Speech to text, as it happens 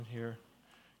here.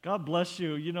 God bless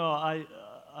you. You know, I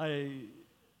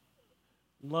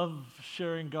love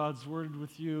sharing God's word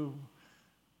with you,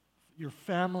 your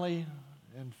family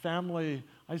and family.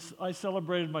 I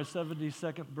celebrated my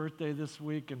 72nd birthday this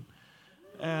week,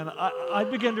 and I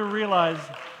began to realize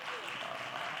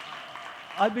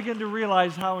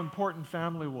how important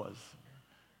family was.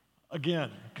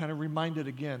 Again, kind of reminded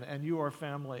again, and you are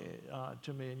family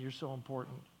to me, and you're so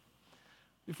important.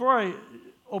 Before I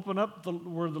open up the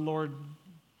word of the Lord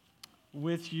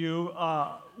with you,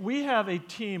 we have a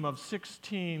team of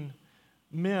 16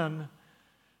 men,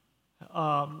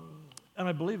 and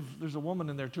I believe there's a woman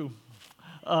in there too,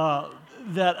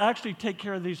 that actually take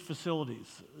care of these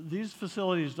facilities. These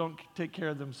facilities don't take care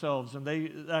of themselves, and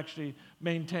they actually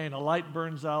maintain. A light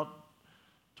burns out,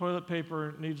 toilet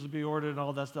paper needs to be ordered, and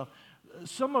all that stuff.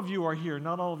 Some of you are here,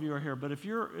 not all of you are here, but if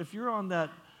you're on that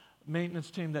maintenance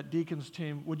team, that deacons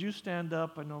team, would you stand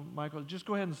up? I know, Michael, just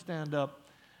go ahead and stand up.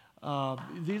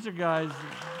 These are guys,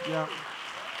 yeah.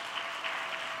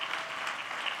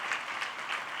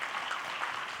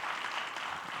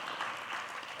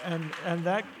 And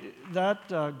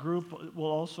that group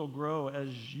will also grow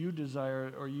as you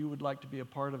desire or you would like to be a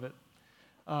part of it.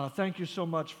 Thank you so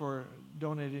much for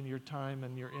donating your time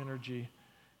and your energy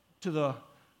to the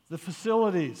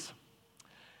facilities.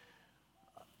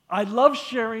 I love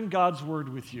sharing God's word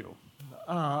with you.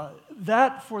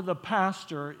 That for the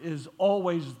pastor is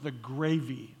always the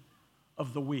gravy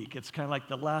of the week. It's kind of like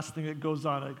the last thing that goes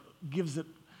on. It gives it,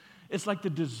 it's like the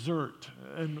dessert,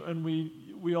 and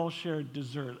we all share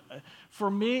dessert.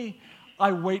 For me,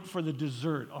 I wait for the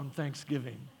dessert on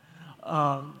Thanksgiving.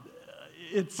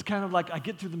 It's kind of like I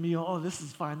get through the meal, oh, this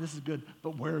is fine, this is good,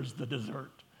 but where's the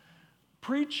dessert?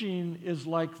 Preaching is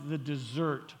like the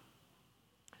dessert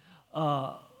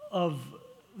of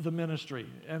the ministry,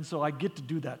 and so I get to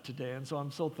do that today, and so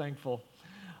I'm so thankful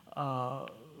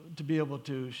to be able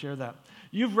to share that.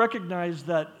 You've recognized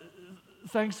that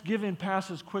Thanksgiving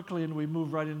passes quickly and we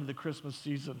move right into the Christmas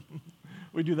season.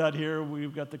 We do that here.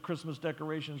 We've got the Christmas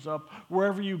decorations up.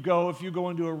 Wherever you go, if you go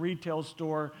into a retail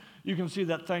store, you can see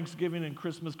that Thanksgiving and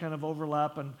Christmas kind of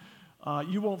overlap, and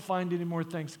you won't find any more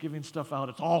Thanksgiving stuff out.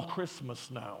 It's all Christmas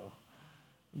now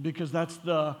because that's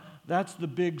the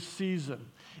big season.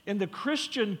 In the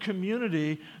Christian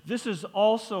community, this is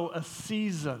also a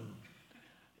season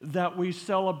that we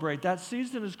celebrate. That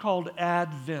season is called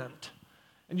Advent.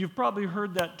 And you've probably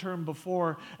heard that term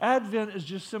before. Advent is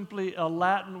just simply a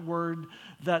Latin word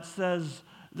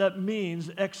that means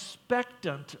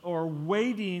expectant or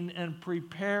waiting and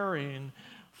preparing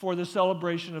for the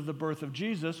celebration of the birth of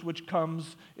Jesus, which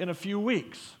comes in a few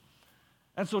weeks.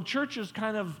 And so churches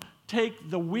kind of take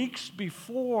the weeks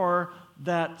before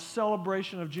that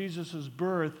celebration of Jesus'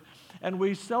 birth, and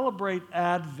we celebrate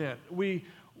Advent. We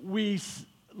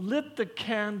lit the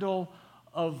candle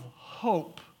of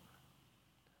hope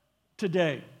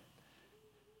today.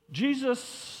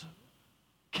 Jesus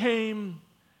came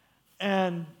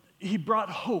and he brought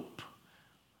hope.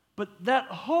 But that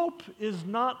hope is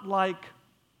not like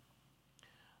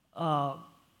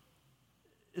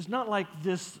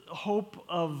this hope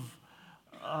of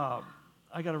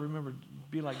I got to remember to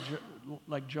be like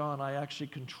John. I actually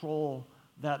control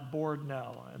that board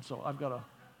now, and so I've got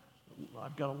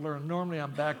to learn. Normally,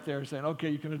 I'm back there saying, "Okay,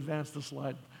 you can advance the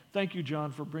slide." Thank you,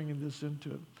 John, for bringing this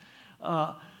into it.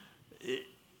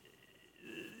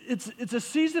 It's a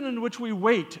season in which we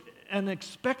wait and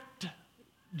expect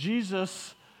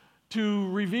Jesus to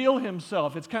reveal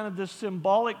himself. It's kind of this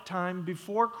symbolic time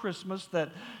before Christmas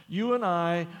that you and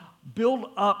I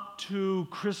build up to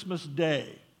Christmas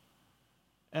Day.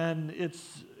 And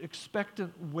it's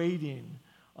expectant waiting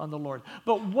on the Lord.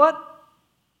 But what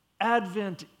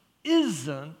Advent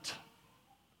isn't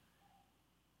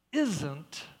is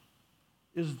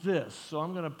this. So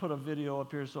I'm going to put a video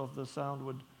up here so if the sound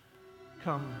would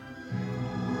come.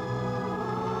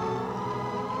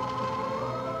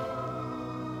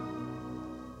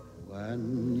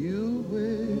 When you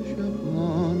wish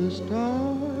upon a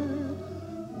star,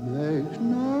 makes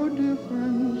no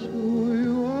difference who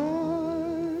you are.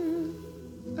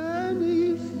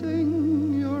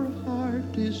 Anything your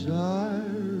heart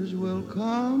desires will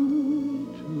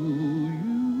come to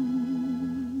you.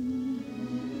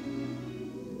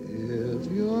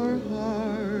 If your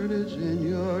heart is in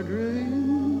your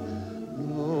dream,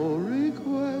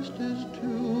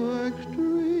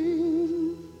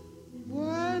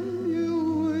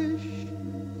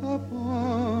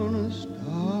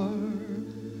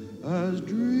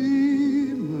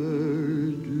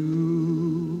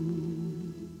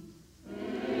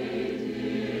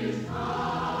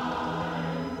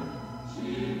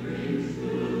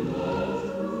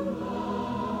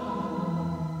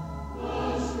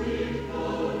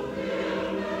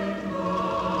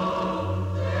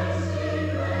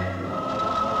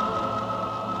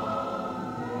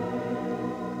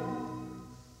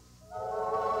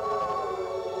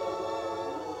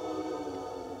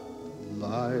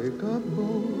 like a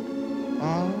boat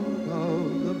out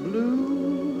of the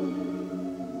blue.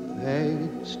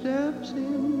 Fate steps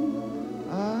in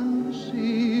and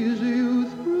sees you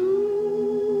through.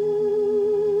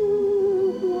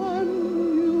 One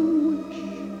you wish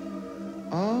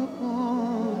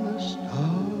upon a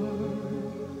star,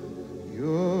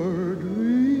 your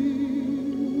dreams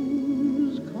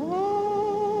come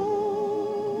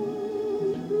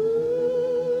true.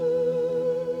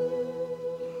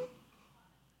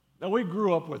 Now, we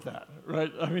grew up with that,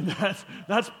 right? I mean,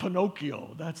 that's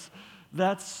Pinocchio.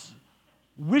 That's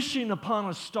wishing upon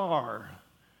a star.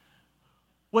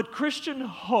 What Christian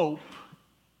hope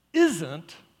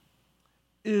isn't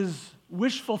is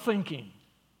wishful thinking.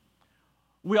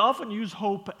 We often use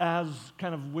hope as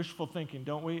kind of wishful thinking,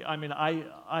 don't we? I mean,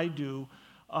 I do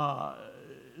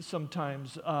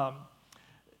sometimes.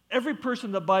 Every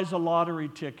person that buys a lottery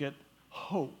ticket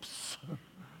hopes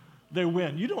they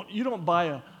win. You don't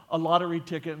buy a lottery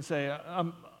ticket and say,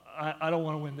 I don't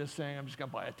want to win this thing, I'm just going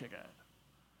to buy a ticket.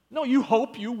 No, you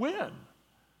hope you win,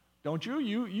 don't you?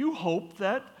 You hope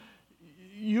that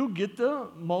you get the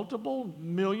multiple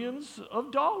millions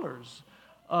of dollars.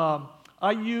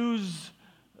 I use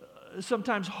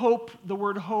sometimes hope, the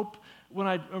word hope, when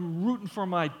I'm rooting for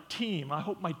my team. I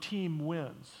hope my team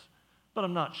wins, but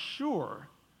I'm not sure.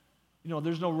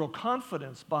 There's no real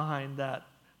confidence behind that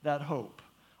hope.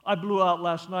 I blew out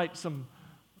last night some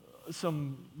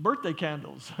birthday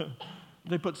candles.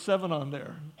 They put 7 on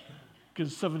there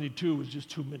because 72 was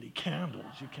just too many candles.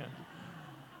 You can't.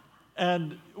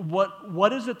 And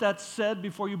what is it that's said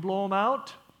before you blow them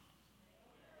out?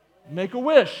 Make a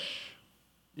wish.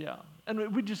 Yeah.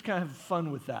 And we just kind of have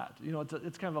fun with that.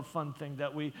 It's kind of a fun thing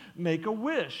that we make a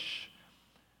wish.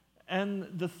 And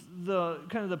the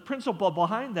kind of the principle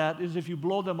behind that is if you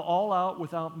blow them all out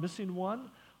without missing one,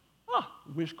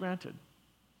 wish granted.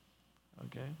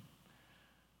 Okay.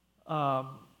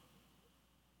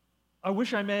 I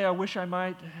wish I may, I wish I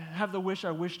might have the wish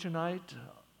I wish tonight.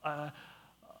 I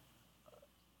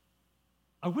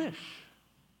wish.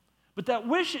 But that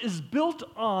wish is built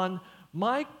on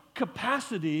my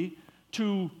capacity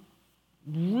to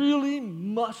really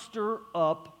muster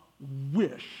up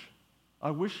wish.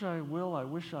 I wish I will, I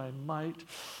wish I might.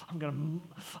 I'm gonna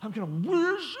wish, I'm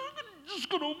just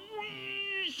gonna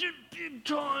wish it big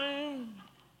time.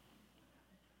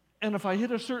 And if I hit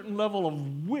a certain level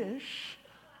of wish,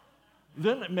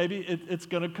 then maybe it's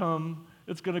going to come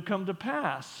to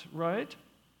pass, right?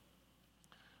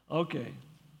 Okay.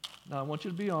 Now I want you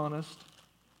to be honest.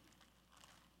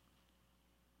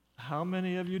 How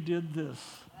many of you did this?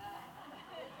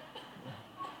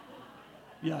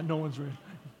 Yeah, no one's ready.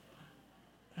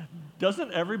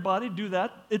 Doesn't everybody do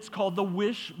that? It's called the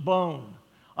wishbone.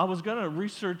 I was going to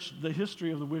research the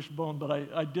history of the wishbone, but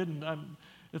I didn't.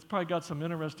 It's probably got some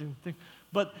interesting things.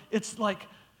 But it's like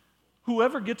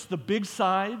whoever gets the big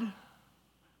side,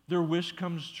 their wish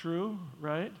comes true,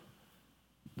 right?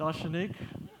 Dashanique,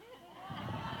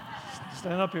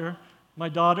 stand up here. My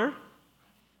daughter.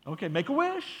 Okay, make a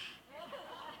wish.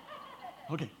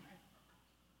 Okay.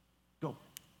 Go.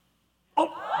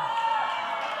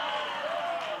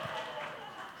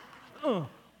 Oh!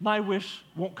 My wish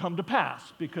won't come to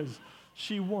pass because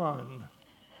she won.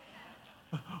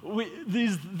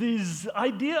 These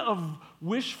idea of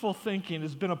wishful thinking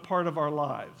has been a part of our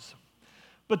lives.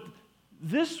 But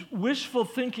this wishful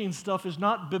thinking stuff is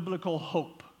not biblical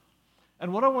hope.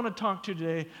 And what I want to talk to you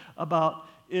today about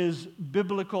is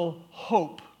biblical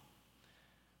hope.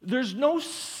 There's no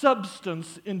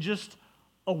substance in just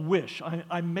a wish.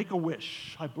 I make a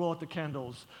wish. I blow out the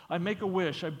candles. I make a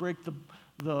wish. I break the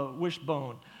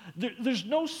wishbone. There's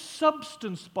no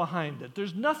substance behind it.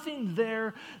 There's nothing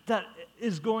there that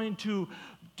is going to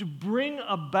bring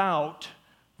about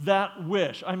that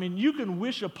wish. I mean, you can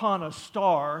wish upon a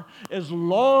star as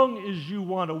long as you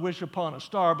want to wish upon a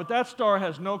star, but that star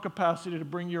has no capacity to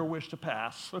bring your wish to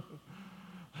pass.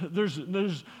 There's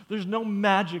no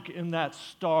magic in that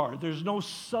star. There's no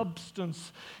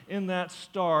substance in that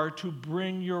star to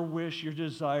bring your wish, your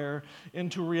desire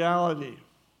into reality.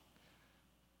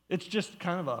 It's just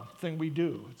kind of a thing we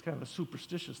do. It's kind of a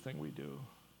superstitious thing we do.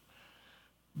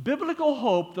 Biblical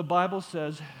hope, the Bible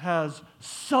says, has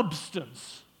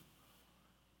substance.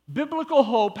 Biblical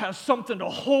hope has something to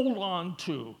hold on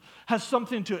to, has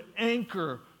something to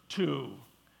anchor to.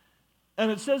 And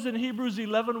it says in Hebrews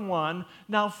 11:1,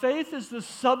 now faith is the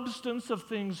substance of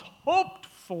things hoped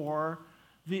for,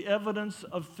 the evidence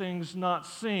of things not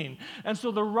seen. And so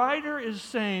the writer is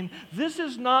saying, this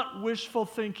is not wishful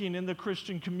thinking in the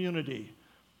Christian community.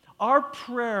 Our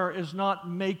prayer is not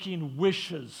making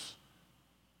wishes.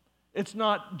 It's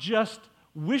not just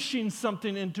wishing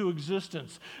something into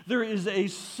existence. There is a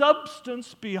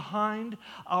substance behind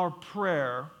our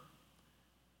prayer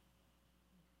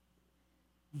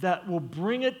that will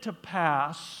bring it to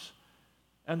pass,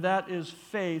 and that is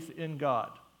faith in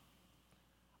God.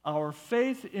 Our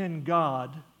faith in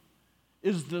God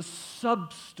is the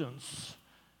substance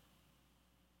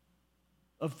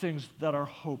of things that are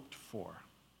hoped for.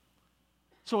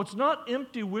 So it's not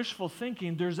empty wishful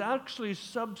thinking. There's actually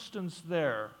substance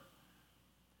there.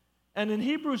 And in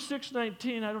Hebrews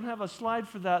 6:19, I don't have a slide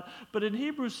for that, but in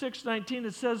Hebrews 6:19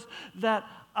 it says that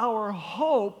our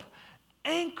hope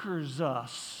anchors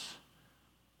us.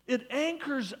 It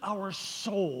anchors our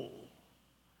soul.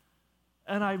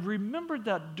 And I remembered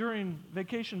that during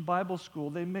Vacation Bible School,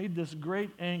 they made this great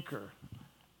anchor.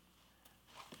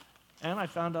 And I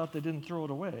found out they didn't throw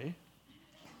it away.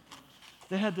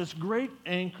 They had this great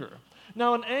anchor.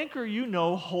 Now, an anchor,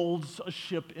 holds a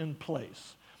ship in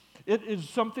place. It is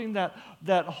something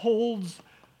that holds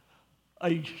a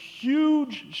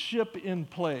huge ship in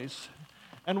place.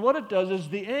 And what it does is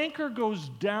the anchor goes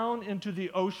down into the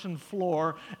ocean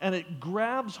floor and it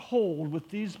grabs hold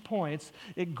with these points.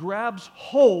 It grabs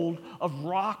hold of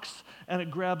rocks and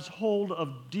it grabs hold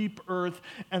of deep earth.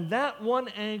 And that one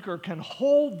anchor can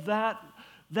hold that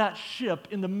ship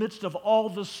in the midst of all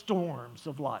the storms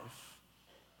of life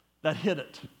that hit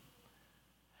it.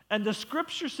 And the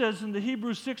scripture says in the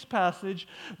Hebrews 6 passage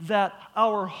that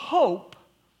our hope,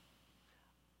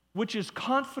 which is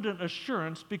confident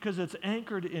assurance because it's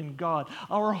anchored in God.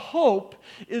 Our hope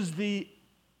is the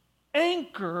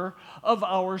anchor of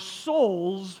our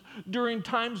souls during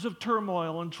times of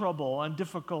turmoil and trouble and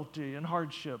difficulty and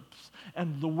hardships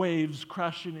and the waves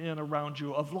crashing in around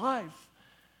you of life.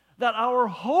 That our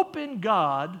hope in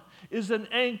God is an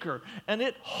anchor and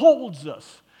it holds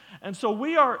us. And so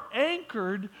we are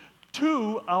anchored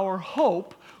to our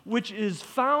hope, which is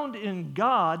found in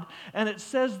God, and it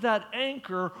says that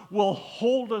anchor will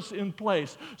hold us in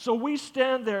place. So we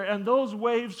stand there, and those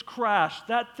waves crash.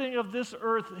 That thing of this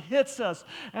earth hits us,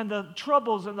 and the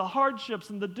troubles and the hardships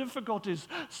and the difficulties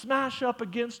smash up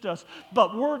against us,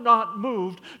 but we're not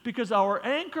moved because our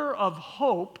anchor of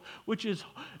hope, which is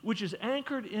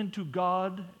anchored into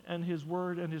God and His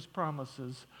Word and His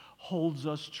promises, holds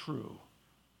us true,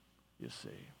 you see.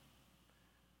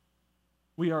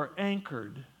 We are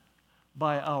anchored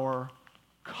by our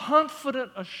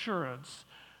confident assurance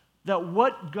that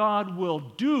what God will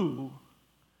do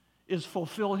is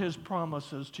fulfill His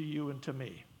promises to you and to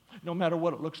me, no matter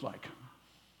what it looks like.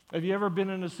 Have you ever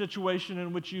been in a situation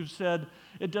in which you've said,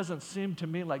 it doesn't seem to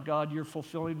me like, God, you're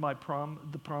fulfilling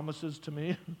the promises to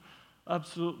me?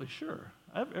 Absolutely, sure.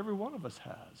 Every one of us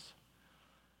has.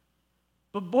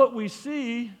 But what we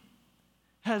see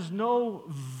has no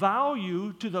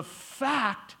value to the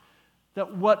fact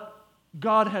that what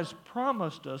God has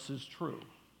promised us is true.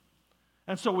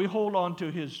 And so we hold on to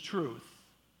His truth.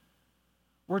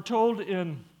 We're told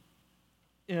in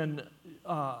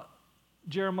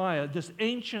Jeremiah, this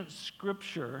ancient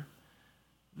scripture,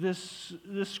 this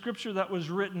scripture that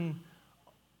was written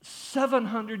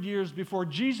 700 years before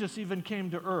Jesus even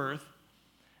came to earth,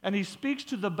 and he speaks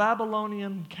to the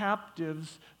Babylonian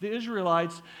captives, the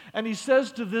Israelites, and he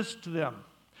says to them.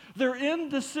 They're in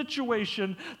the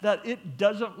situation that it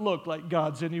doesn't look like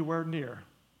God's anywhere near.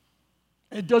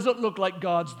 It doesn't look like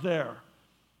God's there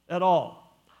at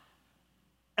all.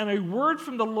 And a word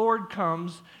from the Lord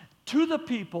comes to the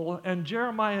people, and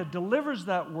Jeremiah delivers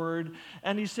that word,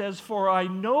 and he says, "For I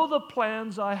know the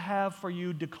plans I have for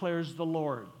you, declares the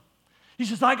Lord." He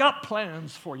says, I got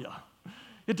plans for you.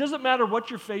 It doesn't matter what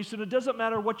you're facing. It doesn't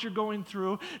matter what you're going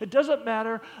through. It doesn't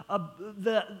matter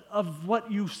of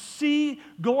what you see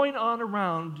going on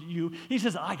around you. He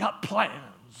says, I got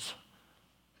plans,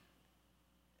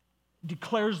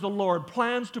 declares the Lord.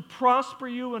 Plans to prosper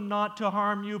you and not to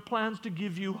harm you. Plans to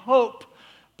give you hope.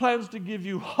 Plans to give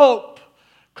you hope,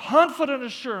 confident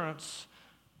assurance,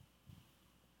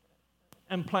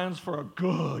 and plans for a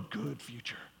good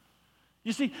future.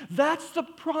 You see, that's the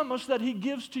promise that He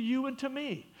gives to you and to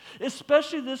me.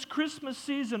 Especially this Christmas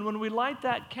season when we light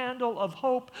that candle of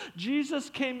hope. Jesus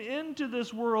came into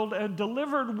this world and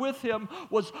delivered with Him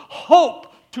was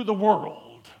hope to the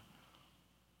world.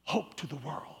 Hope to the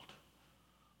world.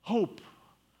 Hope.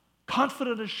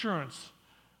 Confident assurance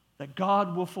that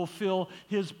God will fulfill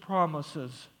His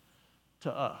promises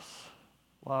to us.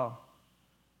 Wow.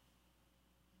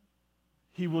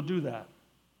 He will do that.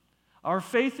 Our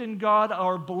faith in God,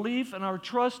 our belief and our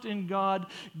trust in God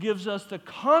gives us the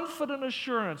confident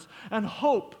assurance and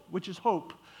hope, which is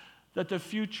hope, that the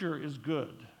future is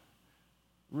good.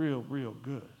 Real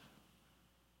good.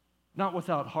 Not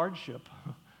without hardship,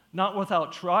 not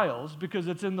without trials, because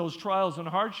it's in those trials and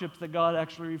hardships that God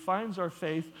actually refines our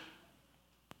faith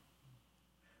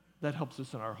that helps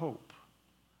us in our hope,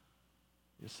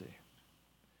 you see.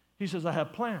 He says, I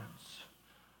have plans.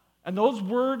 And those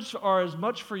words are as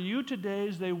much for you today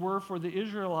as they were for the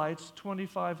Israelites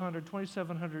 2,500,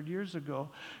 2,700 years ago.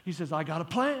 He says, I got a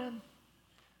plan.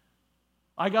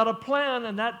 I got a plan,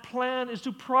 and that plan is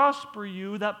to prosper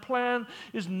you. That plan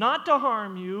is not to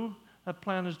harm you. That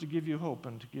plan is to give you hope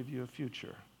and to give you a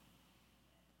future.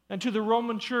 And to the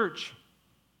Roman church,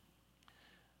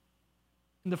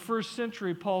 in the first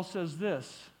century, Paul says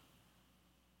this.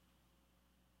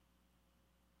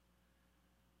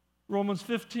 Romans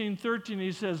 15:13,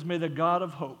 he says, may the God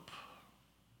of hope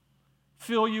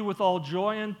fill you with all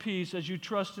joy and peace as you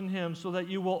trust in him, so that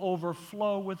you will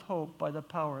overflow with hope by the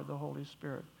power of the Holy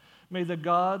Spirit. May the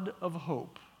God of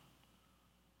hope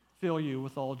fill you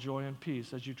with all joy and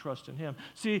peace as you trust in him.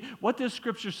 See, what this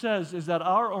scripture says is that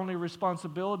our only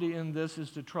responsibility in this is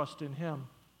to trust in him.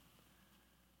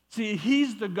 See,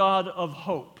 he's the God of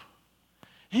hope.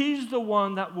 He's the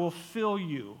one that will fill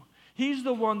you. He's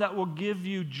the one that will give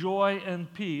you joy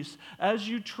and peace as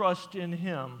you trust in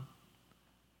him.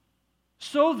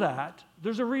 So that,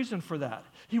 there's a reason for that.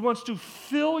 He wants to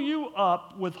fill you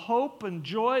up with hope and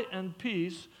joy and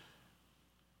peace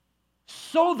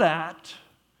so that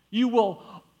you will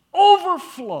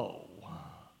overflow.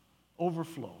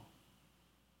 Overflow.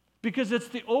 Because it's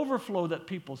the overflow that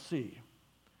people see.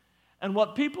 And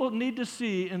what people need to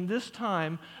see in this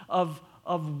time of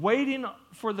waiting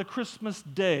for the Christmas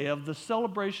day, of the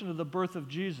celebration of the birth of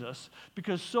Jesus,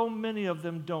 because so many of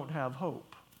them don't have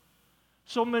hope.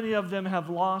 So many of them have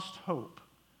lost hope.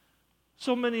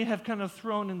 So many have kind of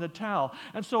thrown in the towel.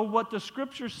 And so what the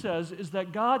scripture says is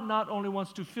that God not only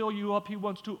wants to fill you up, he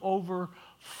wants to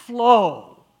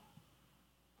overflow.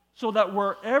 So that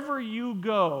wherever you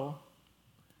go,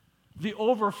 the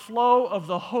overflow of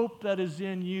the hope that is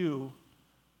in you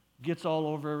gets all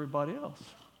over everybody else.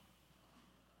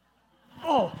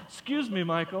 Oh, excuse me,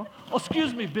 Michael. Oh,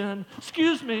 excuse me, Ben.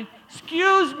 Excuse me.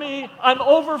 I'm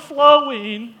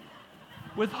overflowing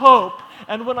with hope.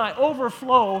 And when I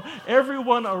overflow,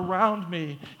 everyone around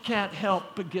me can't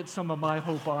help but get some of my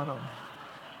hope on them.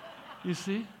 You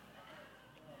see?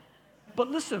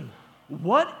 But listen,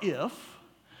 what if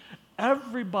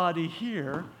everybody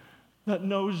here that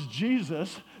knows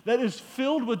Jesus, that is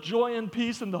filled with joy and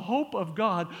peace and the hope of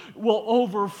God, will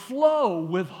overflow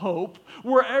with hope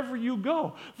wherever you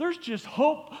go? There's just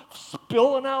hope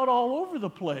spilling out all over the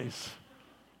place.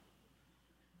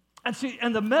 And see,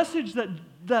 and the message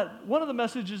that one of the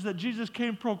messages that Jesus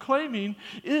came proclaiming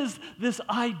is this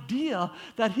idea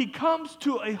that he comes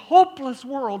to a hopeless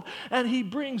world and he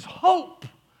brings hope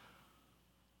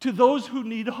to those who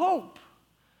need hope.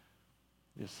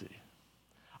 You see,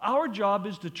 our job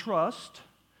is to trust.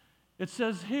 It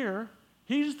says here,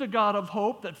 he's the God of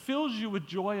hope that fills you with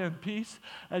joy and peace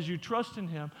as you trust in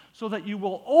him, so that you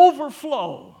will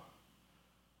overflow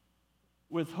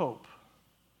with hope.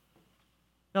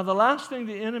 Now, the last thing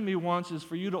the enemy wants is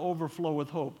for you to overflow with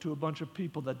hope to a bunch of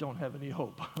people that don't have any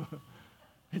hope.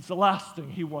 It's the last thing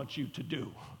he wants you to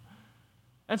do.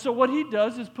 And so what he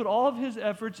does is put all of his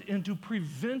efforts into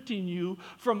preventing you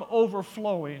from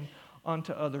overflowing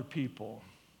onto other people.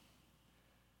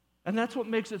 And that's what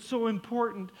makes it so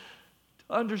important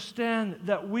to understand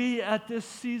that we at this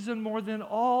season, more than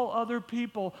all other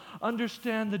people,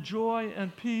 understand the joy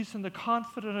and peace and the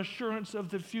confident assurance of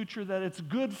the future, that it's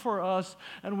good for us,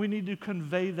 and we need to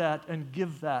convey that and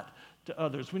give that to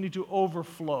others. We need to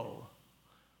overflow.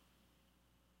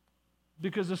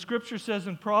 Because the scripture says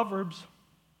in Proverbs,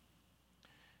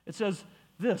 it says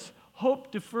this,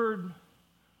 hope deferred.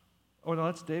 Oh, no,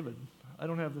 that's David. I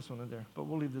don't have this one in there, but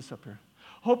we'll leave this up here.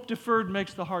 Hope deferred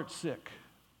makes the heart sick.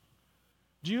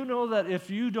 Do you know that if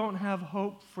you don't have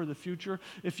hope for the future,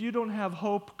 if you don't have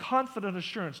hope, confident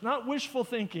assurance, not wishful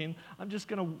thinking, I'm just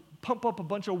going to pump up a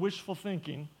bunch of wishful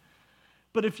thinking,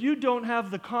 but if you don't have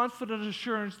the confident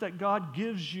assurance that God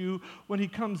gives you when he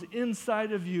comes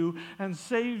inside of you and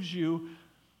saves you,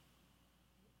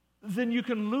 then you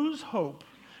can lose hope.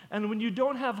 And when you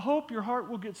don't have hope, your heart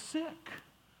will get sick.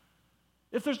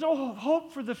 If there's no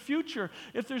hope for the future,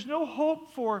 if there's no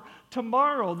hope for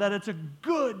tomorrow, that it's a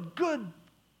good,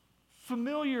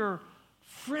 familiar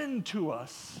friend to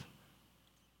us,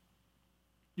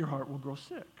 your heart will grow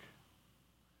sick.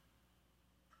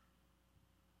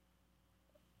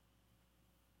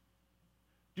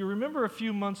 Do you remember a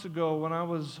few months ago when I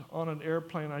was on an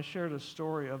airplane, I shared a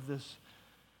story of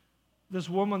this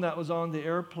woman that was on the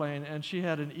airplane, and she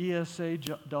had an ESA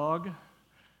dog.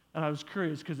 And I was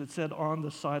curious because it said on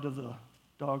the side of the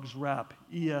dog's wrap,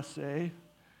 ESA,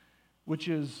 which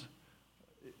is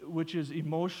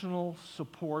emotional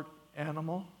support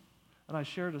animal. And I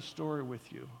shared a story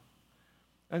with you.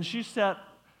 And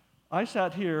I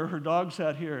sat here, her dog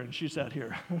sat here, and she sat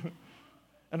here.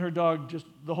 And her dog just,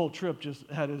 the whole trip, just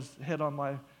had his head on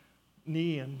my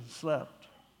knee and slept.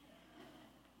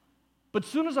 But as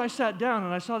soon as I sat down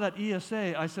and I saw that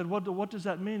ESA, I said, what does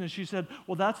that mean? And she said,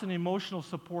 well, that's an emotional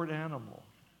support animal.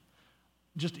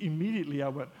 Just immediately I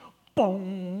went,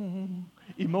 boom.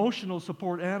 Emotional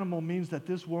support animal means that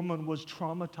this woman was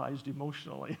traumatized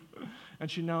emotionally.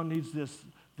 And she now needs this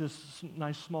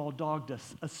nice small dog to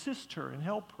assist her and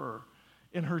help her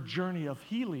in her journey of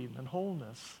healing and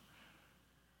wholeness.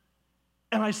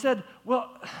 And I said,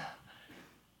 well,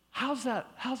 how's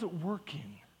it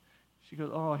working? She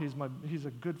goes, oh, he's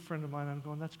a good friend of mine. I'm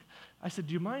going, that's good. I said,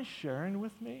 do you mind sharing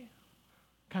with me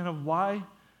kind of why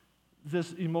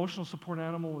this emotional support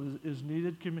animal is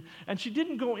needed? And she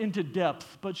didn't go into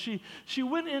depth, but she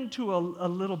went into a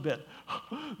little bit.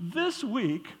 This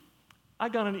week, I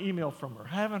got an email from her.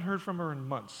 I haven't heard from her in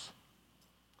months.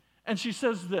 And she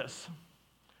says this: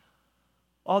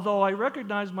 although I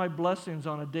recognize my blessings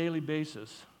on a daily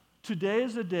basis, today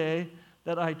is a day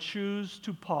that I choose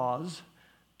to pause,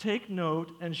 take note,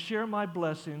 and share my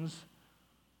blessings.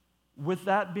 With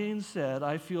that being said,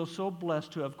 I feel so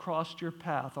blessed to have crossed your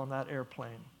path on that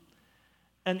airplane,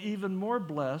 and even more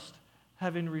blessed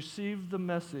having received the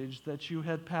message that you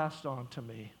had passed on to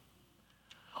me.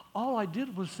 All I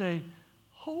did was say,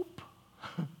 hope,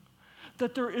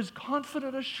 that there is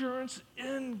confident assurance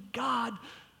in God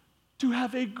to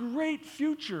have a great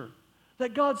future,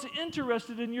 that God's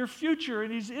interested in your future,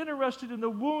 and He's interested in the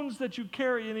wounds that you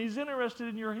carry, and He's interested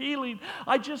in your healing.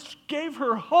 I just gave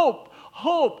her hope.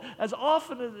 As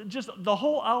often as just the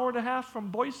whole hour and a half from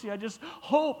Boise, I just,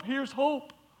 here's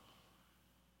hope.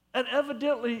 And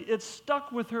evidently it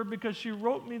stuck with her because she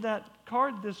wrote me that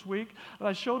card this week, and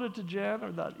I showed it to Jan,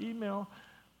 or that email,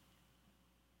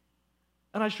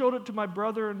 and I showed it to my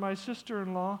brother and my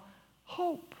sister-in-law.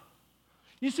 Hope.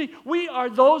 You see, we are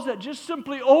those that just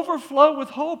simply overflow with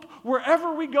hope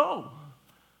wherever we go.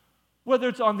 Whether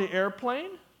it's on the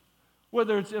airplane,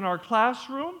 whether it's in our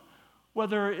classroom,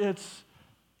 whether it's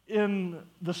in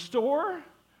the store,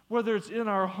 whether it's in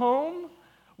our home,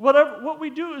 what we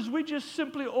do is we just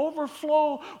simply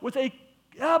overflow with an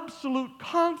absolute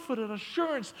confident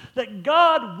assurance that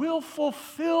God will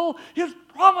fulfill His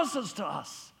promises to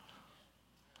us.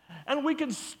 And we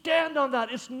can stand on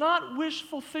that. It's not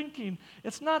wishful thinking.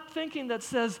 It's not thinking that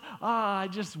says, I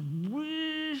just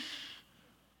wish.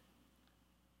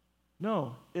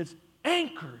 No, it's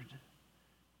anchored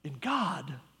in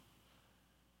God.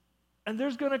 And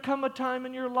there's going to come a time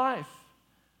in your life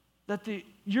that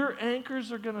your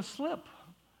anchors are going to slip.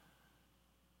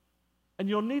 And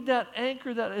you'll need that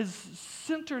anchor that is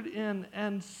centered in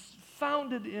and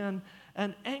founded in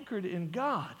and anchored in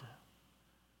God.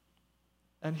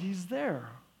 And He's there.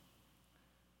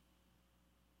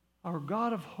 Our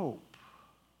God of hope.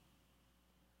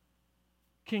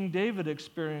 King David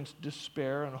experienced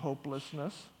despair and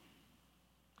hopelessness.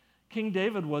 King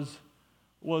David was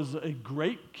a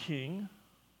great king,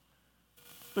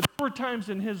 but there were times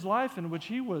in his life in which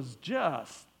he was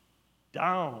just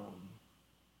down.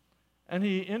 And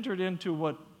he entered into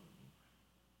what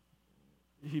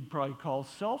he'd probably call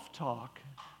self-talk.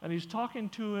 And he's talking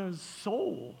to his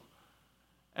soul.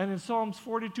 And in Psalms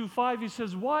 42:5, he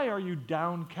says, why are you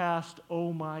downcast,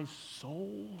 O my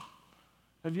soul?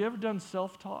 Have you ever done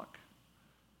self-talk?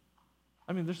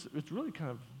 I mean, it's really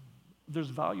there's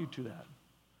value to that.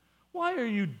 Why are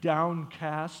you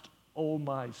downcast, O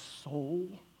my soul?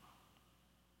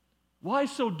 Why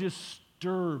so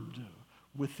disturbed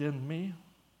within me?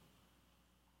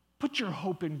 Put your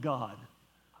hope in God,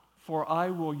 for I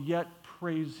will yet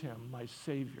praise Him, my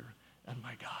Savior and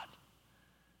my God.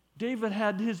 David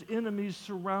had his enemies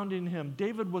surrounding him.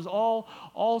 David was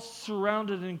all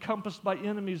surrounded and encompassed by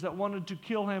enemies that wanted to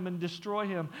kill him and destroy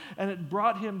him. And it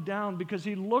brought him down because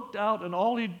he looked out and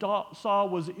all he saw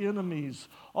was enemies.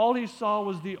 All he saw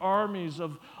was the armies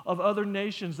of other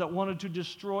nations that wanted to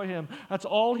destroy him. That's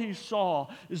all he saw,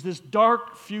 is this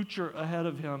dark future ahead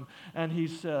of him. And he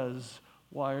says,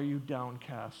 why are you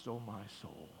downcast, O my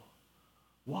soul?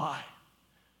 Why?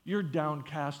 Your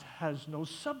downcast has no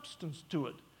substance to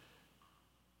it.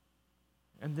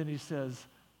 And then he says,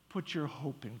 put your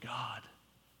hope in God.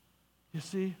 You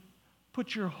see?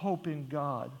 Put your hope in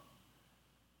God.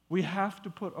 We have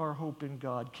to put our hope in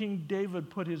God. King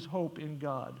David put his hope in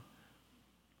God.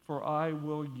 For I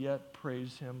will yet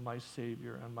praise Him, my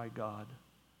Savior and my God.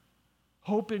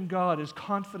 Hope in God is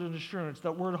confident assurance.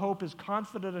 That word hope is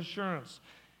confident assurance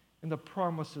in the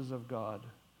promises of God.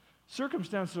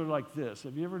 Circumstances are like this.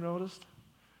 Have you ever noticed?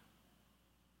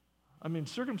 I mean,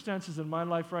 circumstances in my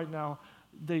life right now,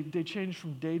 they change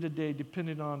from day to day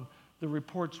depending on the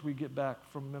reports we get back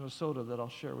from Minnesota that I'll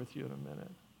share with you in a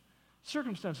minute.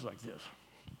 Circumstances like this.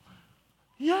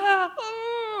 Yeah,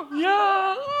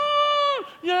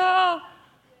 yeah.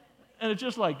 And it's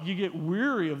just like you get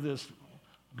weary of this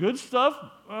good stuff,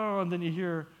 and then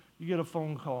you get a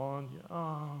phone call, and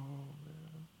man.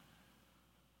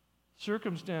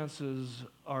 Circumstances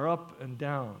are up and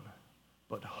down,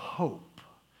 but hope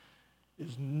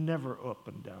is never up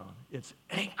and down. It's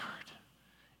anchored.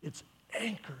 It's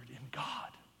anchored in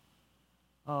God.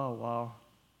 Oh, wow.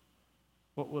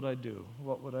 What would I do?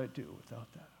 What would I do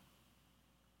without that?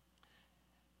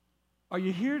 Are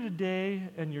you here today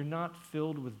and you're not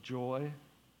filled with joy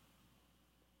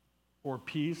or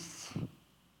peace?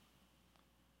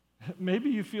 Maybe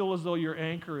you feel as though your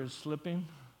anchor is slipping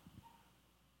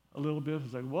a little bit.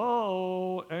 It's like,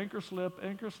 whoa, anchor slip,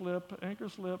 anchor slip, anchor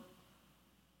slip.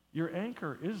 Your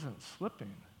anchor isn't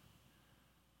slipping.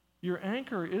 Your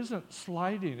anchor isn't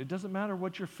sliding. It doesn't matter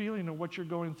what you're feeling or what you're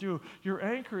going through. Your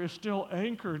anchor is still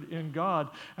anchored in God.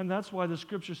 And that's why the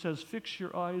scripture says, fix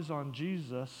your eyes on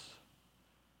Jesus,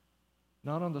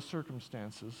 not on the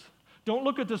circumstances. Don't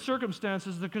look at the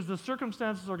circumstances, because the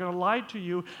circumstances are going to lie to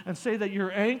you and say that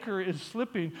your anchor is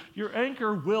slipping. Your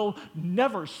anchor will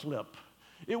never slip.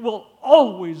 It will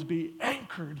always be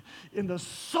anchored in the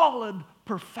solid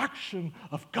perfection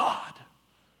of God.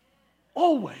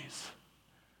 Always.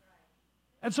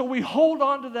 And so we hold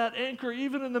on to that anchor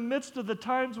even in the midst of the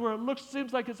times where it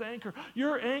seems like it's anchor.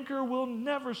 Your anchor will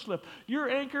never slip. Your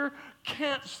anchor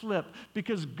can't slip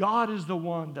because God is the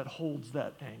one that holds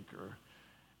that anchor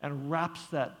and wraps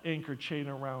that anchor chain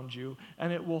around you,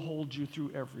 and it will hold you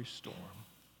through every storm.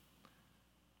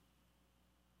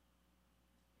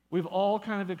 We've all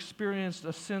kind of experienced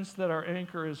a sense that our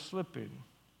anchor is slipping,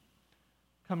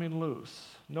 coming loose.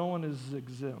 No one is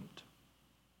exempt.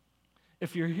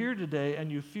 If you're here today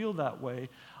and you feel that way,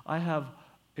 I have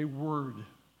a word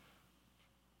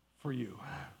for you.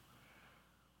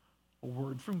 A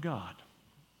word from God.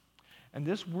 And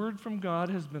this word from God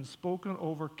has been spoken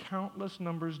over countless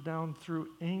numbers down through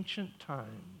ancient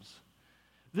times.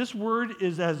 This word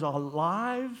is as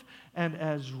alive and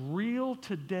as real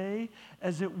today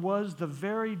as it was the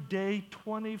very day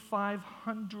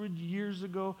 2,500 years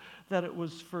ago that it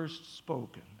was first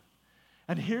spoken.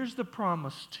 And here's the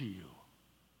promise to you.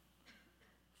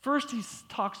 First, he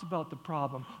talks about the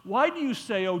problem. Why do you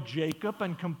say, O Jacob,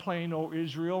 and complain, O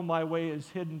Israel, my way is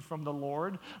hidden from the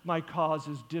Lord, my cause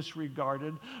is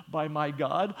disregarded by my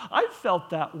God? I've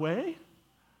felt that way.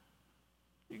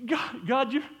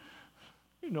 God, you're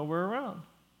nowhere around.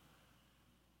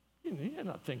 You're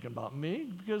not thinking about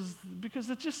me because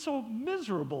it's just so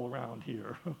miserable around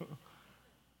here.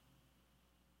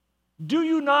 Do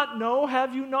you not know,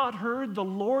 have you not heard, the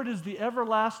Lord is the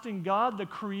everlasting God, the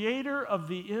creator of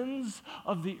the ends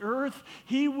of the earth.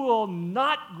 He will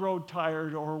not grow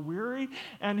tired or weary,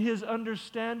 and his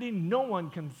understanding no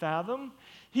one can fathom.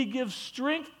 He gives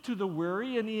strength to the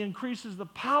weary, and he increases the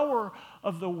power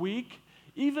of the weak.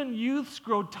 Even youths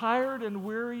grow tired and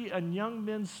weary, and young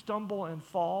men stumble and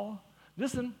fall.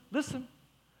 Listen.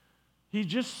 He's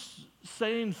just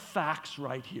saying facts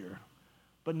right here.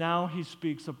 But now he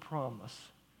speaks a promise.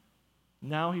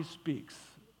 Now he speaks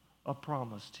a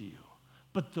promise to you.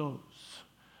 But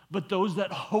those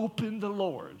that hope in the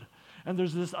Lord, and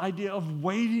there's this idea of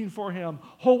waiting for him,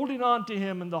 holding on to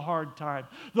him in the hard time.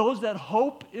 Those that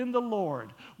hope in the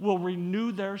Lord will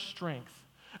renew their strength.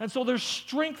 And so there's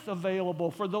strength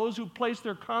available for those who place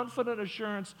their confident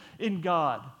assurance in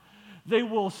God. They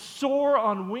will soar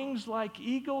on wings like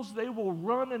eagles. They will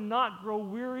run and not grow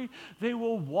weary. They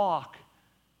will walk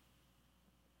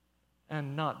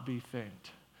and not be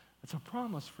faint. It's a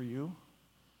promise for you.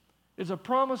 It's a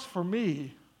promise for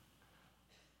me.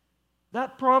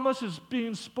 That promise is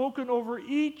being spoken over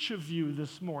each of you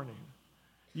this morning.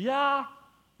 Yeah,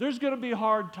 there's going to be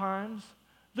hard times.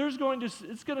 It's going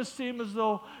to seem as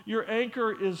though your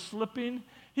anchor is slipping.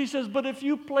 He says, but if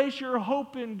you place your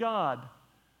hope in God,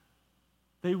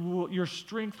 your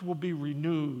strength will be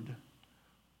renewed.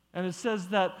 And it says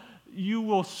that you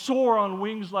will soar on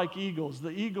wings like eagles. The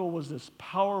eagle was this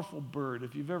powerful bird.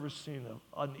 If you've ever seen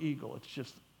an eagle, it's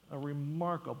just a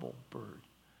remarkable bird.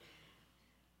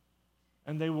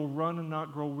 And they will run and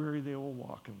not grow weary. They will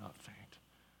walk and not faint.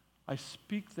 I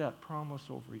speak that promise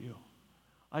over you.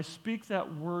 I speak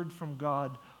that word from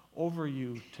God over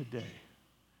you today.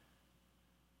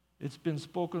 It's been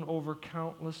spoken over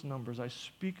countless numbers. I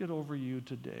speak it over you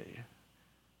today,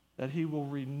 that he will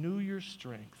renew your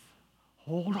strength.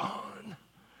 Hold on.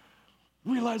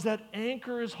 Realize that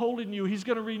anchor is holding you. He's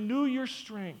going to renew your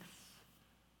strength.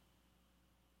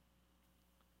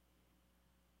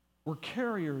 We're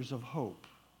carriers of hope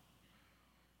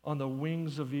on the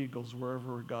wings of eagles,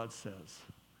 wherever God says.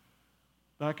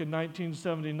 Back in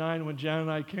 1979, when Jan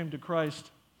and I came to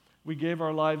Christ, we gave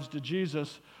our lives to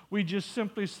Jesus. We just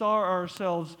simply saw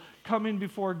ourselves coming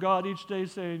before God each day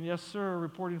saying, yes, sir,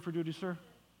 reporting for duty, sir.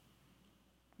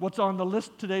 What's on the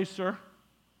list today, sir?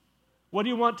 What do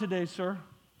you want today, sir?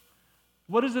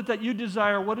 What is it that you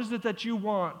desire? What is it that you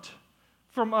want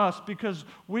from us? Because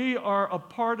we are a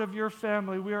part of your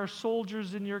family. We are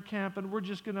soldiers in your camp, and we're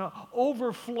just going to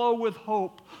overflow with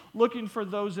hope, looking for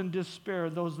those in despair,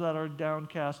 those that are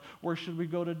downcast. Where should we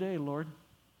go today, Lord?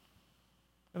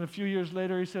 And a few years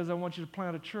later, he says, I want you to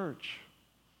plant a church.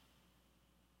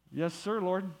 Yes, sir,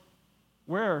 Lord.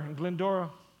 Where? In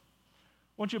Glendora.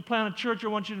 I want you to plant a church. I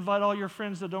want you to invite all your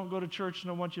friends that don't go to church,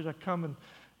 and I want you to come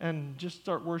and just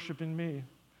start worshiping me.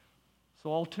 So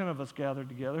all 10 of us gathered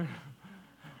together.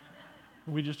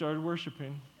 We just started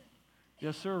worshiping.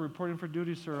 Yes, sir, reporting for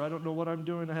duty, sir. I don't know what I'm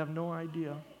doing. I have no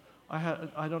idea.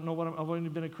 I don't know I've only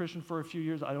been a Christian for a few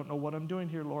years. I don't know what I'm doing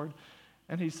here, Lord.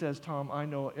 And he says, Tom, I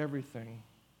know everything.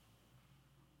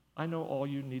 I know all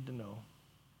you need to know.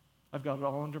 I've got it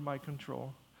all under my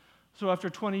control. So after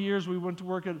 20 years, we went to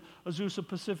work at Azusa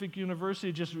Pacific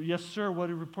University. Just, yes, sir, what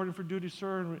are you reporting for duty,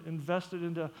 sir? And invested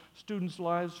into students'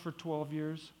 lives for 12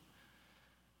 years.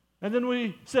 And then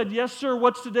we said, yes, sir,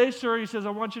 what's today, sir? He says, I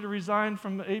want you to resign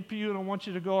from the APU, and I want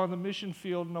you to go on the mission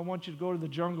field, and I want you to go to the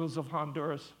jungles of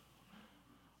Honduras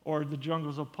or the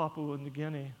jungles of Papua New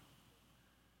Guinea.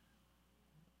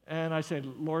 And I said,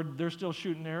 Lord, they're still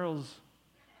shooting arrows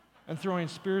and throwing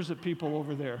spears at people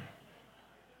over there.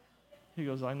 He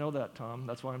goes, I know that, Tom.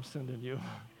 That's why I'm sending you.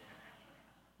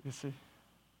 You see?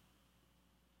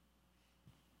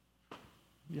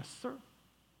 Yes, sir.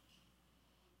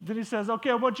 Then he says,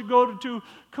 okay, I want you to go to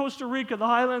Costa Rica, the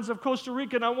highlands of Costa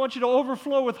Rica, and I want you to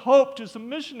overflow with hope to some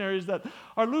missionaries that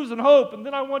are losing hope. And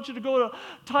then I want you to go to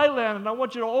Thailand, and I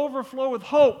want you to overflow with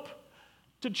hope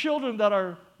to children that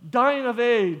are dying of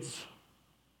AIDS.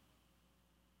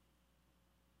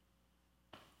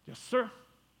 Yes, sir.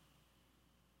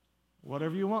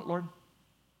 Whatever you want, Lord.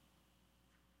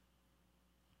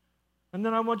 And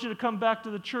then I want you to come back to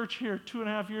the church here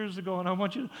 2.5 years ago, and I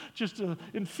want you just to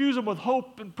infuse them with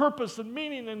hope and purpose and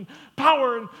meaning and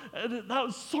power. And that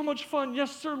was so much fun.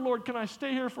 Yes, sir, Lord. Can I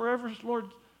stay here forever, Lord?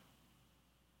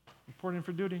 Reporting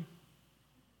for duty.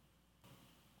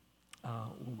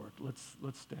 We'll work.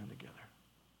 Let's stand together.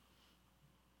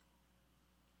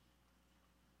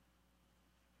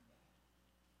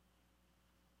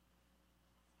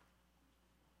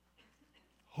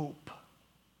 Hope.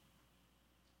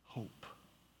 Hope.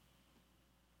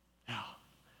 Yeah.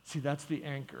 See, that's the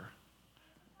anchor.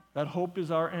 That hope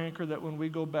is our anchor, that when we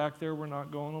go back there, we're not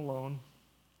going alone.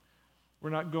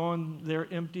 We're not going there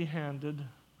empty-handed.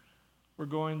 We're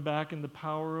going back in the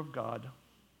power of God,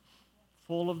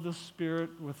 full of the Spirit,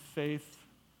 with faith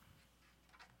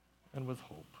and with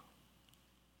hope.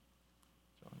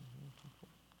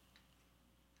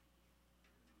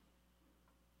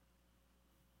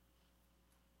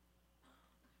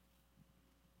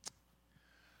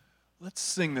 Let's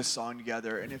sing this song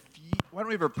together. And why don't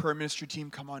we have our prayer ministry team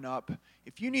come on up?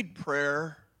 If you need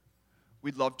prayer,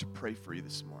 we'd love to pray for you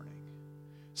this morning.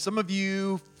 Some of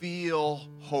you feel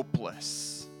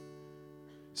hopeless.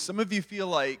 Some of you feel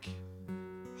like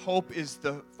hope is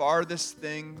the farthest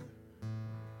thing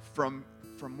from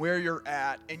where you're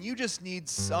at, and you just need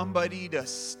somebody to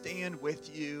stand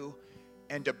with you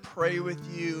and to pray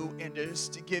with you and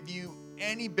just to give you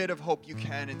any bit of hope you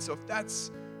can. And so if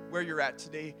that's where you're at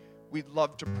today, we'd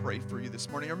love to pray for you this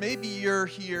morning. Or maybe you're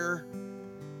here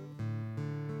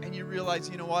and you realize,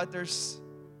 you know what,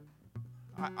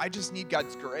 I just need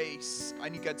God's grace. I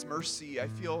need God's mercy. I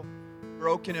feel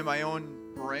broken in my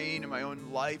own brain, in my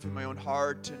own life, in my own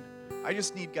heart, and I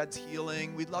just need God's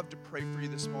healing. We'd love to pray for you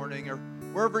this morning. Or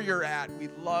wherever you're at,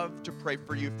 we'd love to pray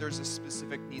for you if there's a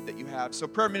specific need that you have. So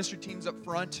prayer ministry team's up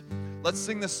front. Let's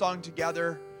sing this song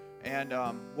together. And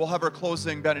we'll have our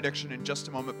closing benediction in just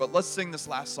a moment, but let's sing this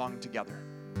last song together.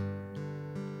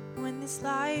 When this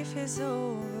life is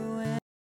over,